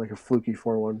it wasn't like a fluky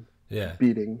 4-1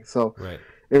 beating. So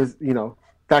it was,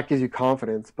 that gives you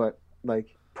confidence, but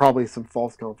like probably some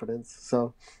false confidence.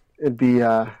 So it'd be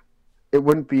it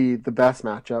wouldn't be the best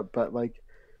matchup, but like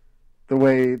the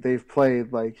way they've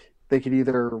played, like they could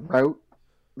either rout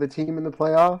the team in the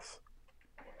playoffs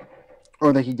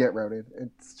or they could get routed.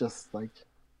 It's just like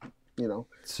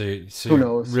So who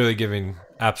knows? Really giving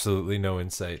absolutely no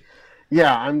insight.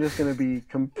 Yeah, I'm just going to be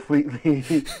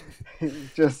completely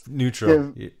just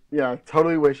neutral.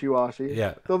 Totally wishy-washy.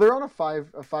 Yeah. So they're on a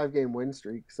 5-game win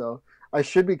streak, so I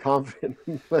should be confident.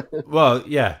 Well,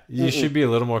 yeah, you should be a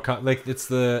little more like it's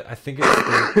the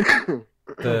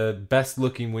best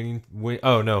looking win.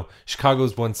 Oh no,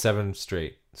 Chicago's won 7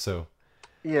 straight. So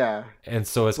yeah, and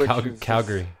so is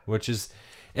Calgary, which is.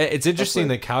 It's interesting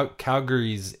that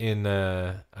Calgary's in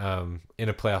a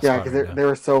playoff. Yeah, because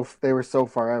they were so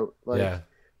far out. Like,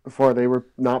 before they were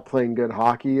not playing good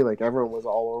hockey. Like everyone was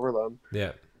all over them.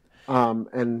 Yeah.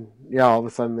 And all of a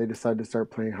sudden they decided to start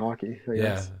playing hockey. I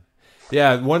guess.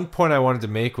 Yeah. One point I wanted to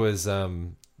make was, if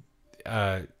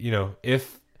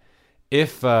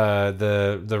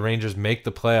the Rangers make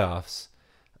the playoffs,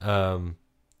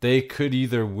 they could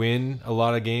either win a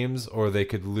lot of games or they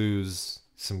could lose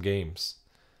some games.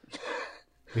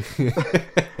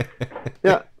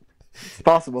 Yeah, it's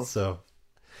possible. So,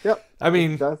 I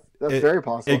mean, that's very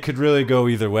possible. It could really go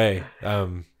either way. I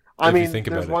mean,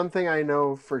 there's one thing I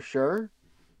know for sure: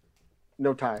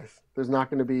 no ties. There's not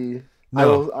going to be.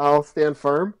 No. I'll stand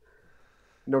firm.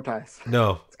 No ties.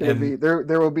 No, it's going to be there.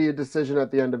 Will be a decision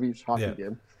at the end of each hockey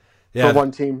game. Yeah, for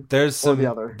one team. Or the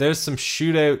other. There's some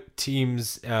shootout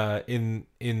teams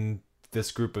in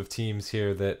this group of teams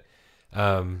here that.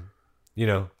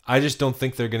 I just don't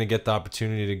think they're going to get the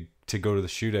opportunity to go to the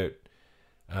shootout.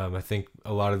 I think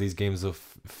a lot of these games will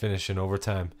finish in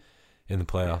overtime in the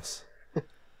playoffs.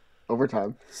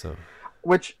 Overtime. So, we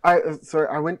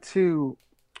went to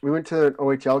an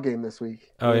OHL game this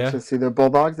week. Oh yeah, to see the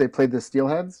Bulldogs. They played the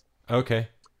Steelheads. Okay.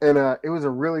 And it was a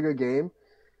really good game,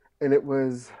 and it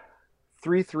was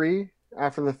 3-3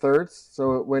 after the third.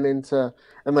 So it went into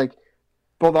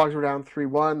Bulldogs were down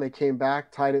 3-1. They came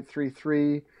back, tied it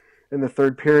 3-3 in the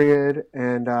third period,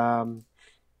 and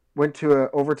went to a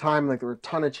overtime. Like there were a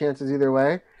ton of chances either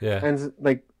way. Yeah. Ends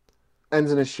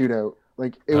in a shootout.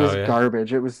 Like it was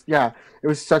garbage. It was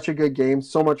such a good game.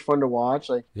 So much fun to watch.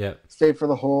 Stayed for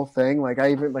the whole thing.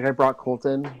 I brought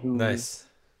Colton, who was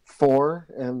 4,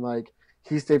 and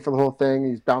he stayed for the whole thing.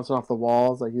 He's bouncing off the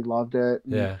walls. He loved it.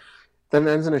 Yeah. Then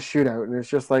it ends in a shootout, and it's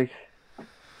just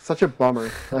such a bummer.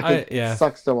 It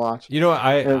sucks to watch.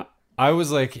 I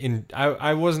was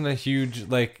I wasn't a huge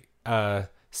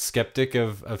skeptic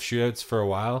of shootouts for a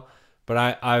while,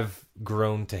 but I've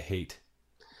grown to hate.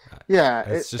 Yeah,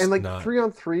 it's just not.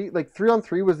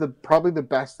 3-on-3 was probably the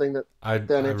best thing that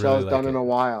the NHL has done in a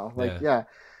while.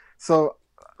 So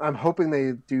I'm hoping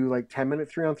they do 10-minute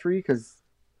 3-on-3 because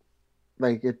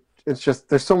it's just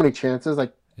there's so many chances.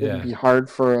 It'd be hard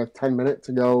for a 10-minute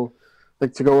to go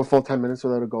a full 10 minutes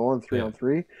without a goal in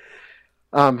 3-on-3.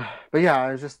 But yeah,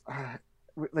 I was just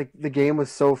the game was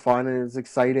so fun and it was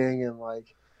exciting and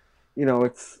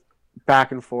it's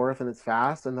back and forth and it's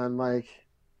fast and then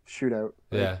shootout.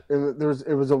 And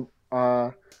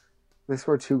they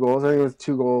scored 2 goals. I think it was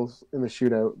 2 goals in the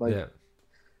shootout.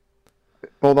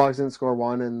 Bulldogs didn't score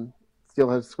 1 and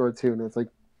Steelheads scored 2, and it's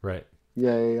right.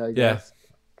 Yay, I guess.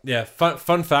 Yeah.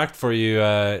 Fun fact for you: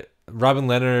 Robin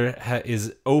Lehner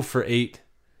is 0 for 8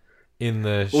 in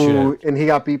the shootout. And he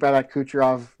got beat by that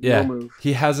Kucherov no move.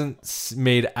 He hasn't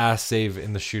made a save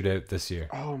in the shootout this year.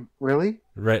 Oh, really?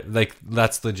 Right,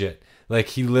 that's legit.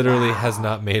 He literally has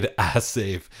not made a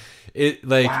save.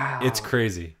 It's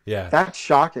crazy. Yeah. That's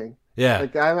shocking. Yeah.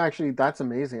 That's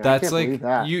amazing. That's I can't believe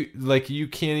that. You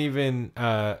can't even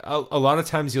a lot of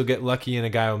times you'll get lucky and a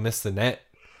guy will miss the net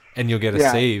and you'll get a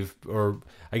save, or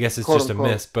I guess it's just a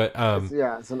miss, but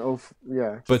it's an oath.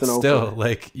 Yeah. But still,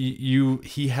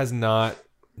 he has not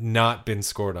been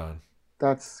scored on.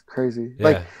 That's crazy.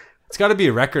 Yeah. It's got to be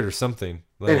a record or something.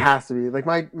 It has to be.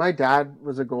 My dad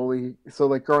was a goalie, so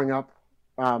growing up,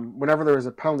 whenever there was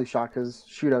a penalty shot, because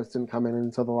shootouts didn't come in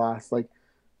until the last, like,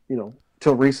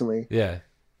 till recently. Yeah.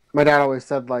 My dad always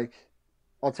said, like,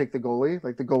 I'll take the goalie.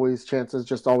 Like, the goalie's chances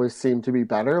just always seem to be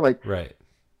better. Like, right.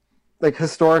 Like,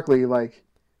 historically, like,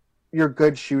 your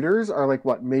good shooters are, like,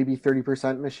 what, maybe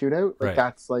 30% in a shootout? Like, right.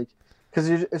 That's, like, because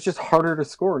it's just harder to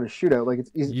score in a shootout. Like,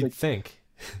 it's easy. You'd like, think.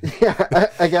 Yeah,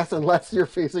 I guess, unless you're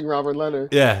facing Robert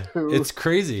Leonard. Yeah, it's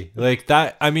crazy. Like,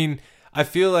 that, I mean, I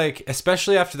feel like,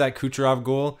 especially after that Kucherov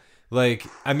goal, like,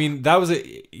 I mean, that was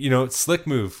a, slick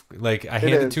move. Like, I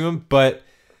handed it to him, but,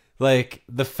 like,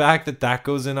 the fact that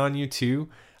goes in on you, too,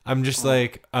 I'm just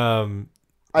like,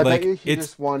 I bet you he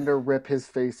just wanted to rip his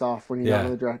face off when he got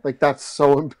on the draft. Like, that's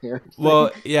so embarrassing. Well,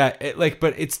 yeah,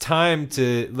 but it's time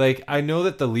to, like, I know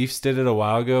that the Leafs did it a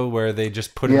while ago where they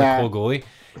just put in a full goalie.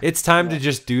 It's time to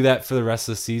just do that for the rest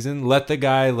of the season. Let the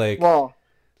guy, like... Well,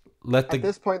 at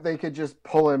this point, they could just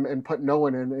pull him and put no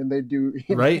one in, and they do...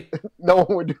 Right? No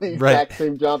one would do the exact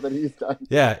same job that he's done.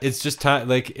 Yeah, it's just time...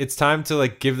 Like, it's time to,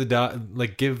 like, give the dog...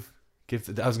 Like, give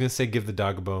I was going to say give the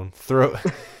dog a bone. Throw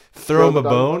him a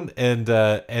bone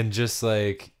and just,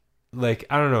 like, I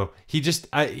don't know.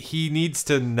 He needs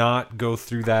to not go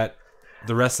through that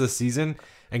the rest of the season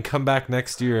and come back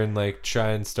next year and, like,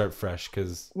 try and start fresh,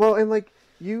 because... Well, and, like,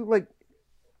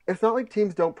 it's not like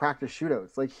teams don't practice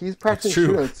shootouts. Like, he's practicing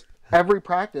shootouts every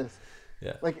practice.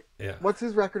 Yeah. Like, what's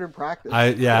his record in practice?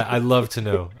 I'd love to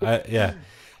know.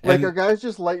 Like, are guys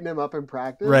just lighting him up in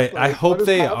practice? Right. Like, I hope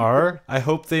they are. I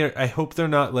hope they're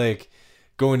not, like,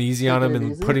 going easy on him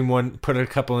and put a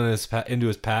couple into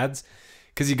his pads.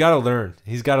 Because you got to learn.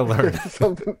 He's got to learn.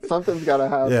 Something's got to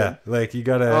happen. Yeah, like, you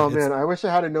got to... Oh, man, I wish I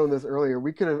had known this earlier.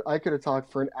 I could have talked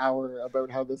for an hour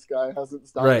about how this guy hasn't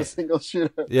stopped a single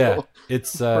shootout. Yeah,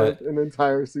 it's... for an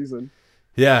entire season.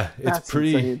 Yeah, it's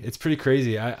insane. It's pretty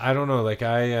crazy. I don't know. Like,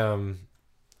 I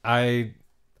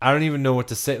don't even know what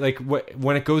to say. Like,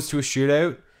 when it goes to a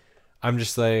shootout, I'm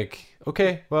just like,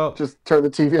 okay, well... Just turn the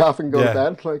TV off and go to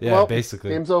bed. Like, well, basically.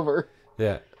 Game's over.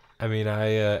 Yeah. I mean,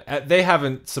 they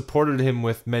haven't supported him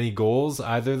with many goals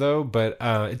either, though, but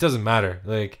it doesn't matter.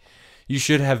 Like, you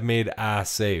should have made a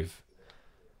save.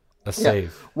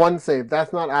 Save. One save.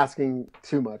 That's not asking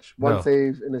too much. One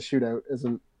save in a shootout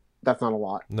that's not a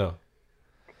lot. No.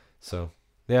 So,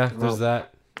 there's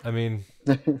that. I mean,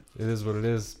 it is what it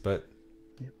is, but...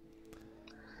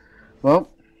 Well,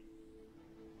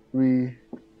 did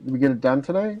we get it done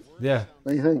tonight? Yeah.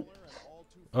 What do you think?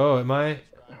 Oh, am I...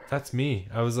 That's me.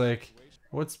 I was like,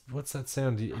 what's that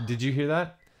sound? Did you hear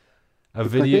that? A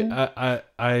video.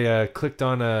 I clicked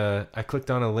on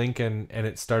a link and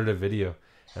it started a video.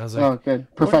 And I was like, oh,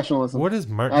 good. Professionalism. What is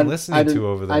Martin listening to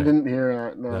over there? I didn't hear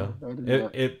that. No. I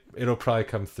didn't it'll probably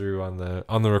come through on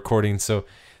the recording. So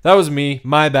that was me.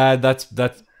 My bad. That's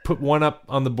put one up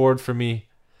on the board for me.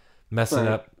 Messing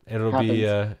up. It'll be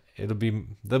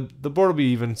the board will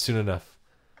be even soon enough.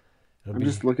 I'm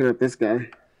just looking at this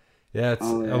guy. Yeah, it's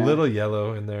a little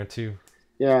yellow in there too.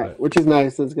 Yeah, which is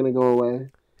nice. It's going to go away.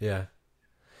 Yeah.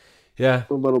 Yeah.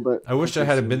 A little bit. I wish I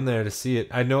had been there to see it.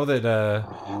 I know that...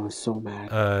 I was so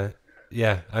mad.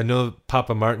 Yeah, I know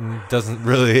Papa Martin doesn't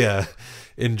really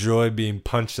enjoy being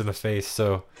punched in the face,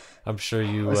 so I'm sure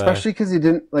you... Especially because he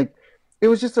didn't... Like, it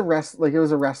was just it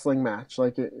was a wrestling match.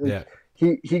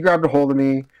 He grabbed a hold of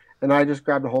me, and I just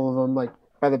grabbed a hold of him, like,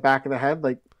 by the back of the head,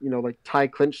 like, like Thai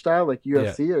clinch style, like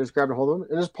UFC. Yeah. I just grabbed a hold of him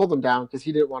and just pulled him down because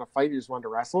he didn't want to fight. He just wanted to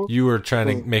wrestle. You were trying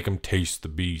to make him taste the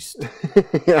beast.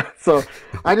 Yeah. So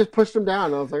I just pushed him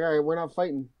down. I was like, all right, we're not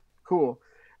fighting. Cool.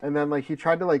 And then, like, he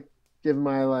tried to, like,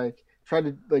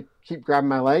 keep grabbing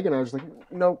my leg. And I was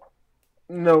like, nope.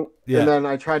 Yeah. And then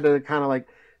I tried to kind of, like,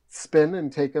 spin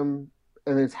and take him.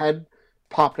 And his head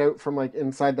popped out from, like,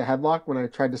 inside the headlock when I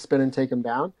tried to spin and take him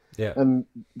down. Yeah. And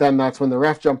then that's when the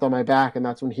ref jumped on my back, and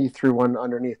that's when he threw one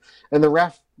underneath. And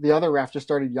the other ref just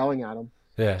started yelling at him.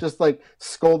 Yeah. Just, like,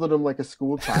 scolded him like a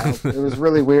school child. It was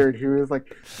really weird. He was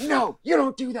like, no, you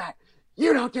don't do that.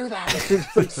 You don't do that. He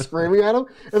was, like, screaming at him.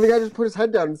 And the guy just put his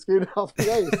head down and skated off the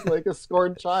ice like a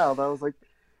scorned child. I was like,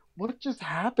 what just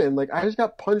happened? Like, I just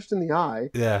got punched in the eye.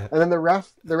 Yeah. And then the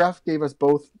ref gave us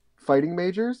both fighting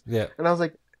majors. Yeah. And I was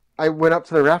like, I went up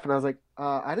to the ref and I was like,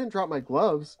 I didn't drop my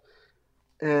gloves.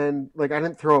 And, like, I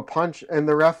didn't throw a punch, and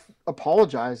the ref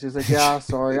apologized. He was like, "Yeah,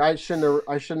 sorry, I shouldn't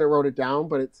have wrote it down,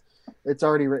 but it's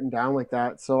already written down like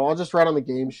that. So I'll just write on the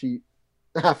game sheet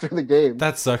after the game."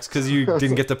 That sucks because you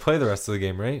didn't get to play the rest of the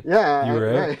game, right? Yeah, you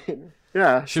were right.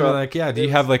 Yeah, should be like, yeah. Do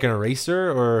you have like an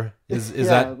eraser, or is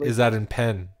that in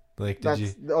pen? Like, did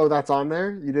you? Oh, that's on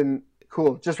there. You didn't.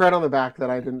 Cool. Just write on the back that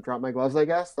I didn't drop my gloves. I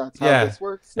guess that's how this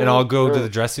works. And I'll go to the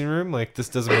dressing room. Like, this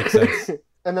doesn't make sense.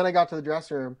 And then I got to the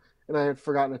dressing room. and I had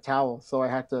forgotten a towel, so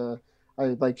I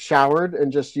like showered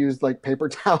and just used like paper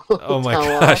towel. Oh my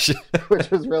gosh,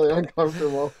 which was really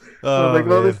uncomfortable. Oh, I'm like,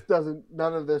 well, man.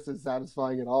 none of this is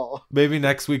satisfying at all. Maybe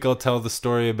next week I'll tell the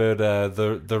story about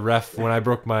the ref when I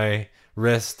broke my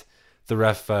wrist. The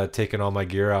ref taking all my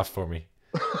gear off for me.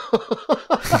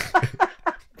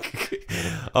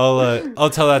 I'll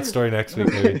tell that story next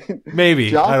week.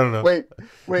 Maybe Jock? I don't know. Wait,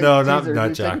 no, teaser, not did you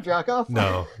Jack. take your jack off?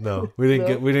 No, we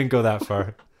didn't go that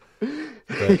far.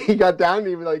 But, he got down.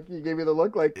 And he gave me the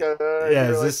look like.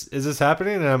 Yeah, is this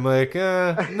happening? And I'm like,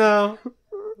 no.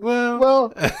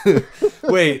 Well.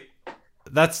 Wait,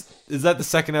 is that the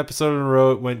second episode in a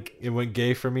row it went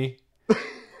gay for me?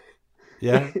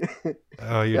 Yeah.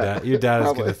 Oh, your dad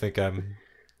is gonna think I'm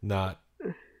not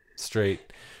straight.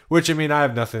 Which, I mean, I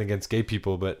have nothing against gay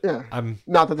people, but yeah. I'm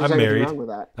married. Wrong with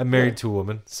that. I'm married to a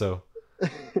woman, so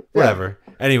whatever.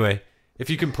 Yeah. Anyway, if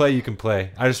you can play, you can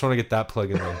play. I just want to get that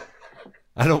plug in there.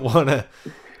 I don't want to,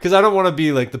 because I don't want to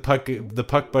be like the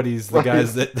puck buddies, the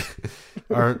guys that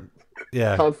aren't,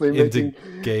 constantly into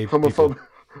gay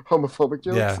homophobic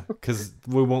jokes. Yeah, because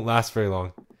we won't last very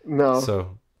long. No.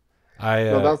 So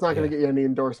that's not going to get you any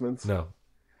endorsements. No.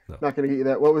 Not going to get you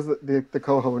that. What was the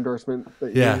Coho endorsement?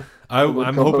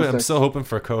 I'm still hoping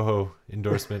for a Coho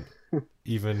endorsement,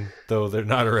 even though they're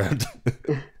not around.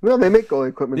 No, they make goalie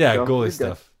equipment. Yeah, goalie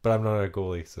stuff. But I'm not a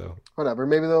goalie, so whatever.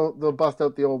 Maybe they'll bust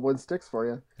out the old wood sticks for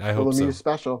you. I hope so.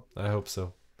 Special. I hope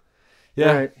so.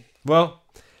 Yeah. Right. Well,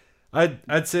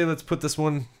 I'd say let's put this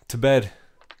one to bed.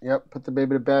 Yep, put the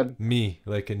baby to bed. I'd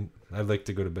like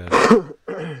to go to bed.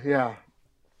 Yeah.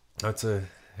 I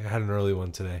had an early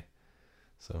one today.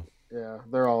 So yeah,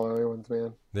 they're all early ones,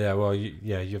 man. Yeah, well, you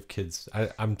have kids.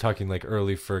 I'm talking like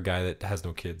early for a guy that has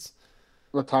no kids.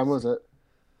 What time was it?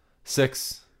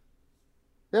 6.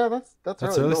 Yeah, that's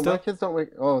early. Early still? My kids don't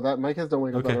wake. My kids don't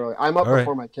wake up that early. I'm up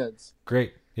before my kids.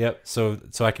 Great. Yep. So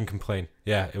I can complain.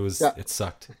 Yeah, it was. Yeah. It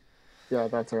sucked. Yeah,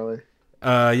 that's early.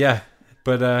 Yeah,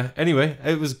 but anyway,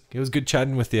 it was good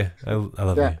chatting with you. I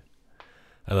love you.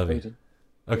 I love you.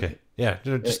 Okay. Yeah.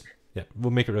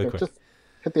 We'll make it really quick. Just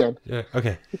hit the end. Yeah.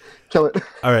 Okay. Kill it.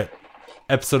 All right.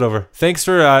 Episode over. Thanks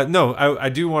for I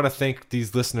do want to thank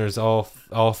these listeners, all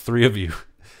 3 of you.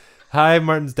 Hi,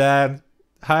 Martin's dad.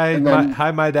 Hi,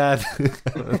 my dad.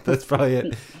 That's probably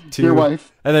it. Your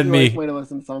wife. And then me. Way to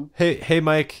listen to some. Hey,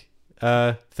 Mike.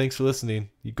 Thanks for listening.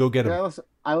 You go get him. Yeah,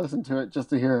 I listened to it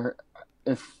just to hear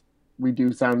if we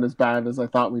do sound as bad as I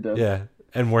thought we did. Yeah,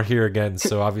 and we're here again,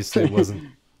 so obviously it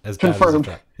wasn't as bad confirmed.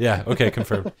 as I thought. Yeah, okay,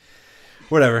 confirmed.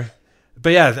 Whatever.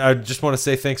 But yeah, I just want to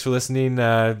say thanks for listening.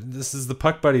 This is the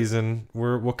Puck Buddies, and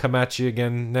we'll come at you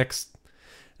again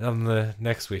on the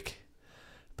next week.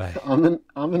 Bye. On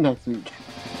the next week.